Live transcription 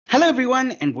Hello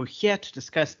everyone, and we're here to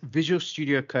discuss Visual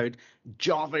Studio Code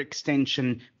Java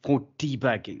extension for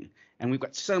debugging. And we've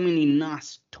got so many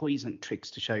nice toys and tricks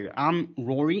to show you. I'm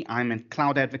Rory, I'm a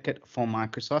cloud advocate for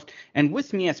Microsoft. And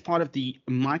with me as part of the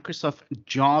Microsoft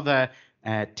Java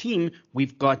team,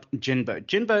 we've got Jinbo.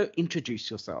 Jinbo, introduce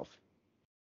yourself.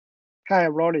 Hi,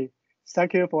 Rory.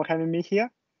 Thank you for having me here.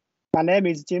 My name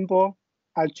is Jinbo.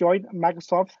 I joined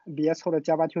Microsoft VS Code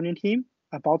Java tuning team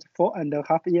about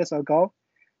 4.5 years ago.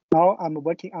 Now I'm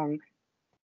working on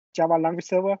Java language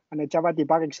server and Java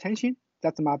debug extension.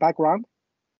 That's my background.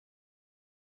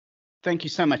 Thank you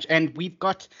so much. And we've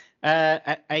got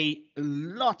a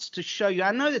lot to show you.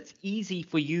 I know it's easy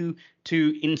for you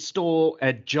to install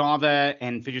Java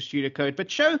and Visual Studio Code, but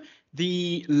show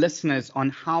the listeners on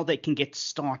how they can get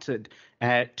started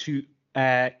to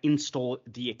install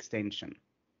the extension.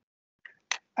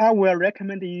 I will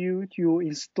recommend you to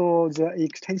install the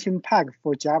extension pack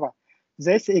for Java.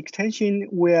 This extension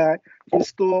will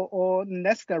install all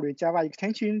necessary Java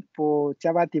extension for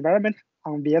Java development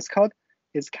on VS Code.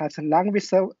 It's called language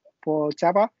server for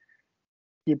Java,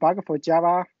 debug for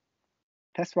Java,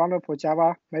 test runner for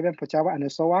Java, Maven for Java,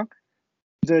 and so on.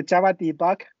 The Java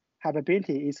debug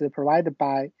capability is provided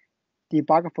by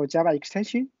debug for Java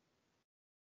extension.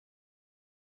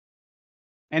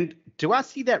 And do I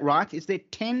see that right? Is there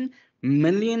 10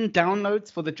 million downloads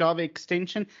for the Java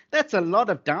extension? That's a lot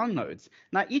of downloads.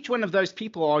 Now, each one of those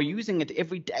people are using it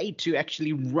every day to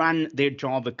actually run their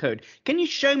Java code. Can you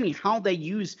show me how they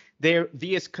use their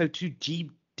VS Code to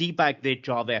debug their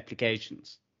Java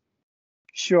applications?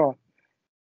 Sure.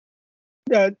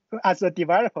 As a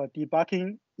developer,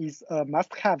 debugging is a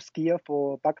must-have skill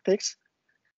for bug fix.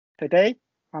 Today,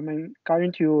 I'm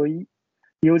going to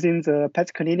using the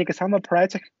Pet Clinic Summer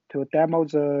project to demo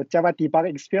the Java debug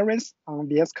experience on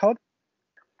VS Code.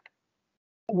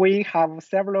 We have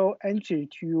several entries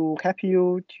to help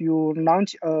you to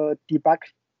launch a debug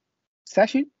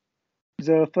session.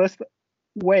 The first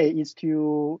way is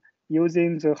to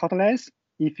using the hotlines.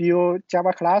 If your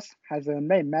Java class has a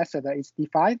main method that is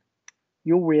defined,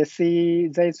 you will see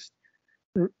this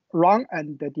run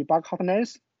and the debug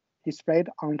hotlines displayed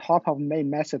on top of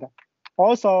main method.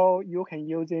 Also, you can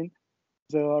using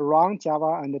the run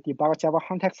Java and the debug Java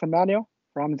context menu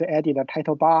from the edit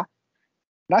title bar.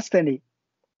 Lastly,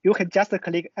 you can just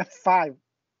click F5.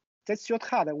 This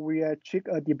shortcut will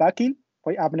trigger a debugging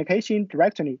for your application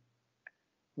directly.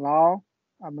 Now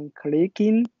I'm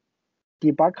clicking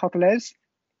debug hotlines.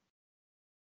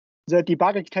 The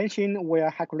debug extension will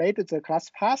calculate the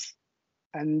class path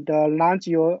and launch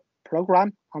your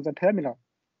program on the terminal.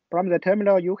 From the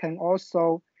terminal, you can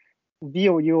also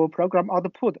view your program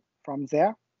output from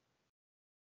there.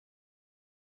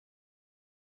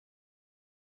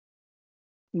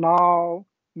 Now,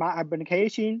 my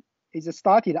application is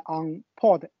started on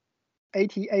port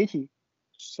 8080.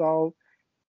 So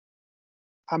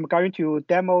I'm going to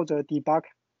demo the debug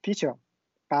feature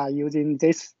by using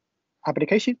this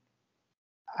application.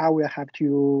 I will have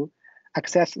to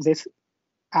access this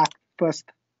app first.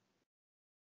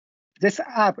 This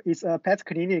app is a pet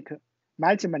clinic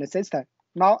management system.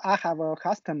 Now I have a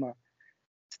customer.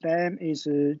 His name is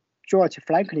George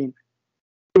Franklin.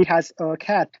 He has a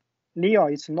cat. Leo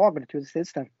is logged to the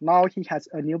system. Now he has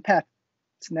a new pet.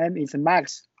 His name is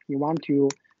Max. He wants to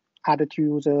add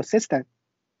to the system.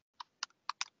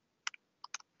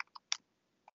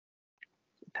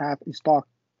 Tap install.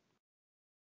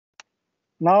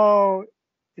 Now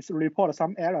it's report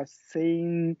some errors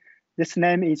saying this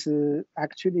name is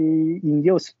actually in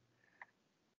use.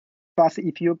 But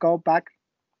if you go back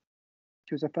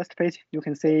to the first page, you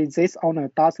can see this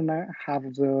owner doesn't have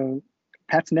the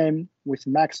pet name with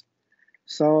Max.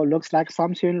 So looks like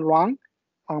something wrong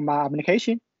on my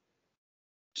application.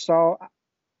 So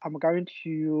I'm going to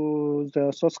use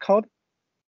the source code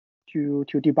to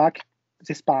debug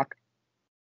this bug.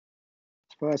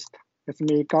 First, let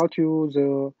me go to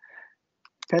the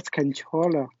pet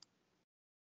controller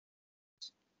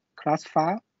class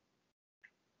file.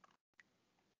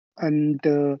 And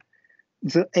the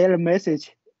error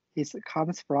message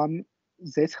comes from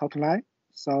this hotline.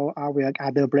 So I will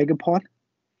add a breakpoint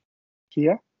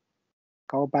here.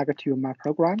 Go back to my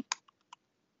program.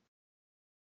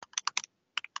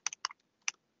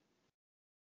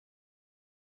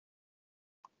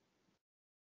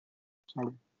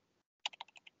 Sorry.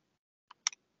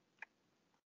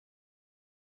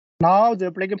 Now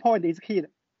the breakpoint is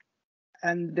hit,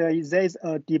 and there is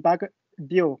a debug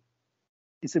view.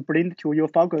 It's bring to your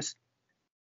focus.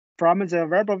 From the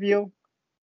variable view,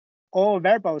 all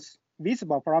variables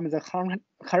visible from the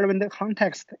current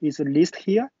context is listed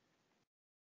here.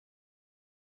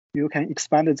 You can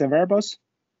expand the variables.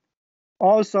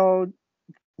 Also,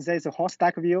 there's a whole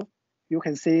stack view. You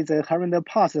can see the current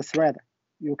path thread.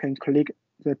 You can click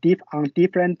the diff on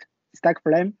different stack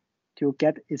frame to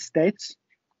get its states.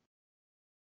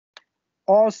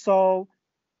 Also,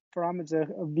 from the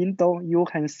window, you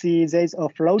can see there's a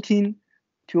floating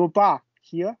toolbar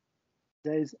here.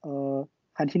 There's a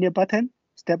continue button,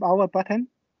 step over button,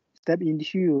 step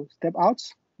into, step out,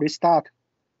 restart,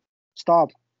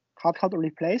 stop, hardcode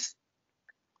replace.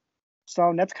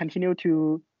 So let's continue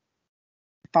to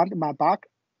find my bug.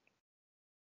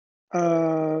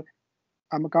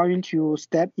 I'm going to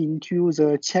step into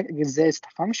the check exist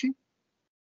function.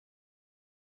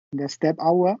 The step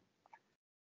over.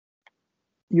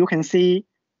 You can see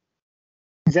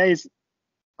there is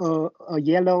a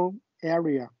yellow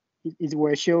area. It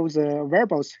will show the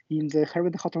variables in the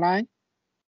current hotline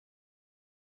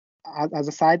at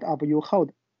the side of your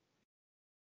code.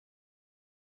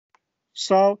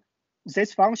 So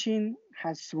this function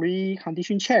has 3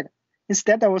 condition check.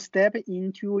 Instead of step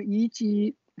into each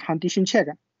condition check,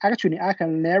 actually I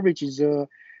can leverage the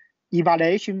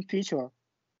evaluation feature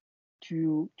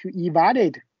to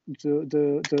evaluate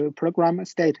the program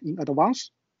state in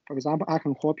advance. For example, I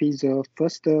can copy the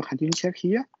first condition check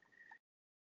here.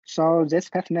 So this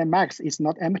pattern max is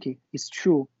not empty, it's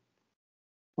true.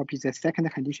 Copy the second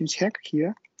condition check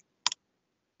here.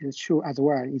 It's true as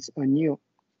well. It's a new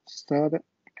third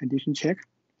condition check.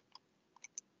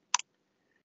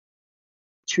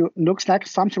 Looks like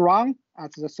something wrong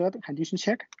at the third condition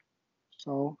check.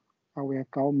 So I will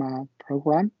go my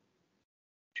program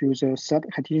to the third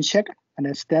condition check and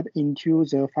then step into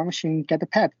the function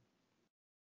getPad.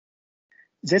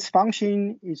 This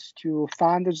function is to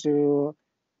find the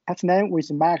pet name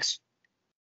with max.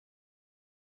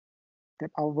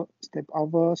 Step over, step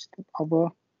over, step over.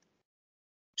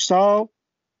 So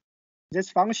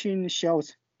this function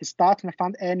shows it starts to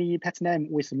find any pet name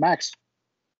with max.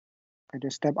 I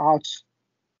just step out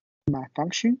my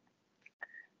function.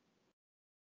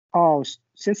 Oh,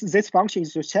 since this function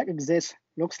is to check exists,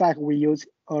 looks like we use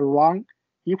a wrong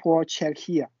equal check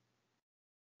here.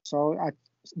 So it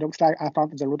looks like I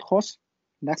found the root cause.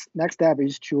 Next step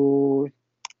is to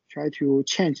try to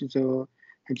change the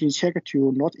condition check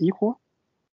to not equal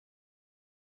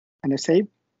and save.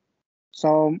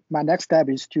 So my next step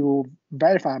is to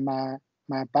verify my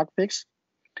bug fix.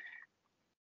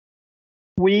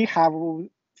 We have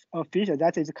a feature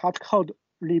that is called code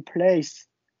replace.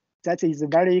 That is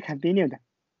very convenient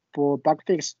for bug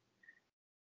fix.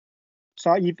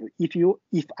 So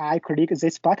if I click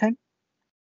this button,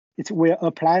 it will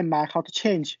apply my how to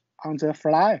change on the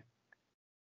fly.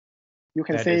 You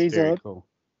can see very cool.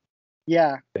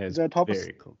 Yeah, the top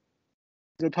very cool.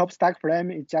 The top stack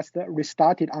frame is just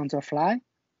restarted on the fly.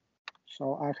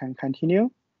 So I can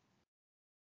continue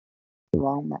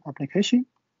run my application.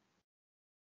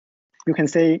 You can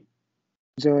see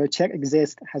the check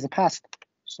exist has passed.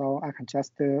 So I can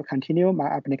just continue my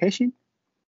application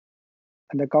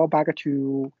and go back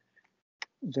to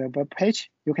the web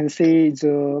page. You can see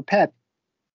the pad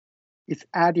is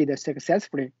added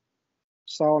successfully.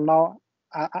 So now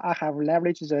I have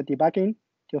leveraged the debugging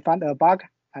to find a bug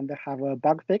and have a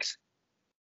bug fix.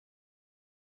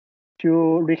 To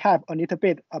recap a little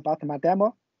bit about my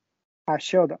demo, I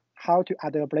showed how to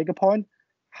add a breakpoint,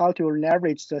 how to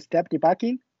leverage the step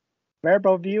debugging,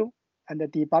 variable view, and the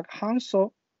debug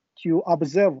console to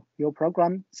observe your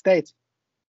program state.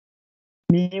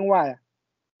 Meanwhile,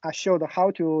 I showed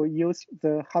how to use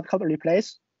the hardcode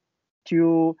replace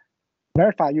to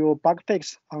verify your bug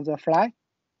fix on the fly.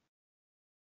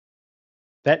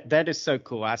 That is so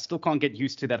cool. I still can't get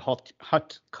used to that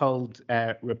hot cold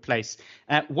replace.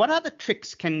 What other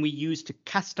tricks can we use to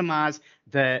customize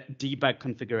the debug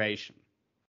configuration?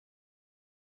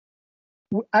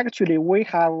 Actually, we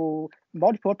have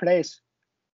multiple places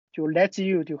to let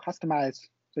you to customize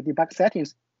the debug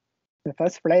settings. The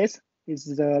first place is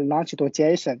the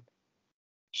launch.json.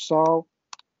 So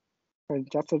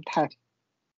just type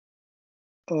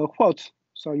a quote.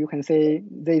 So you can see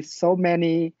there's so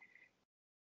many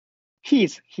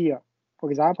keys here. For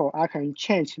example, I can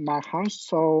change my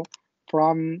console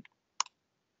from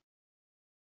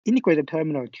integrated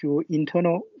terminal to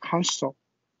internal console.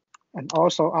 And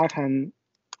also I can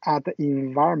add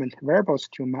environment variables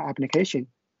to my application.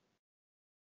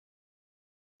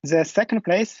 The second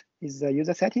place is the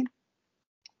user setting.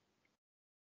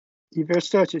 If you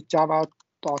search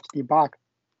java.debug,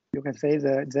 you can see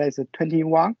there is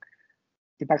 21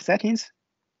 debug settings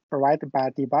provided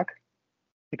by debug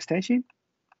extension.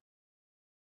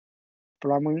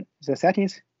 From the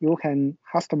settings, you can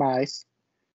customize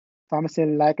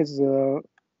something like the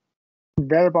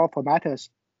variable formatters.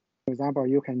 For example,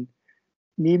 you can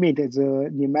limit the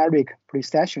numeric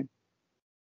precision.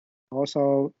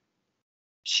 Also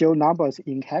show numbers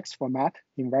in hex format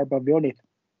in variable unit.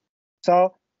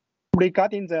 So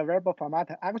regarding the variable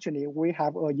format, actually we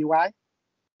have a UI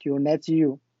to let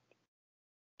you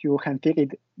to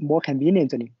configure it more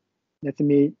conveniently. Let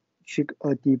me check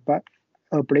a debug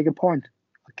a breakpoint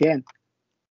again.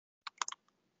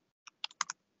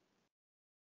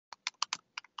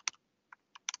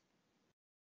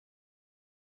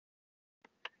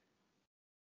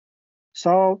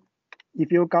 So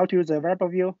if you go to the variable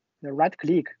view, the right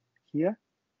click here,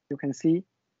 you can see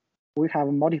we have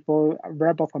multiple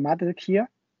variable formatted here.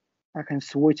 I can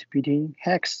switch between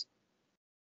hex,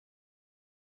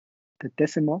 the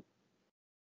decimal,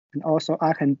 and also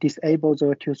I can disable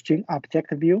the toString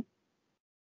object view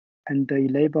and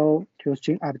enable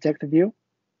toString object view.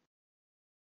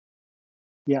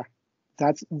 Yeah,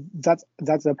 that's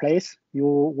the place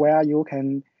where you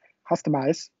can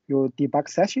customize your debug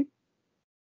session.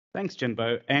 Thanks,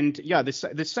 Jinbo. And yeah,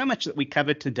 there's so much that we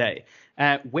covered today.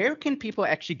 Where can people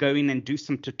actually go in and do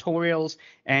some tutorials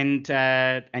and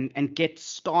get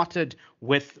started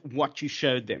with what you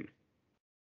showed them?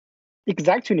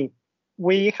 Exactly.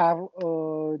 We have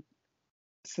a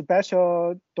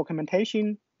special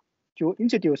documentation to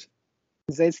introduce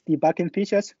these debugging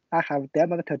features I have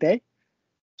demoed today.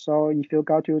 So if you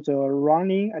go to the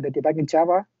running and the debugging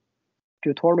Java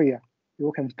tutorial,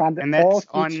 you can find And all that's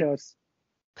on features.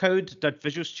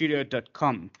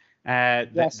 code.visualstudio.com.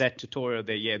 Yes. That tutorial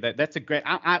there, yeah, that's a great.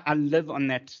 I live on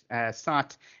that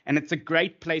site, and it's a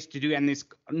great place to do. And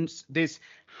there's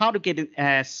how to get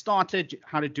started,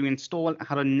 how to do install,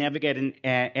 how to navigate and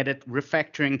edit,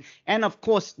 refactoring, and of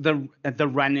course the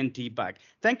run and debug.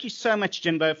 Thank you so much,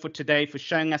 Jinbo, for today, for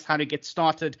showing us how to get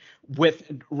started with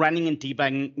running and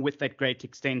debugging with that great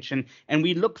extension. And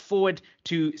we look forward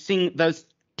to seeing those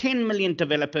 10 million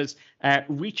developers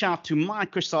reach out to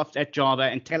Microsoft at Java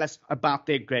and tell us about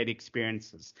their great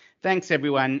experiences. Thanks,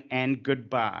 everyone, and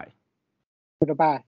goodbye. Goodbye.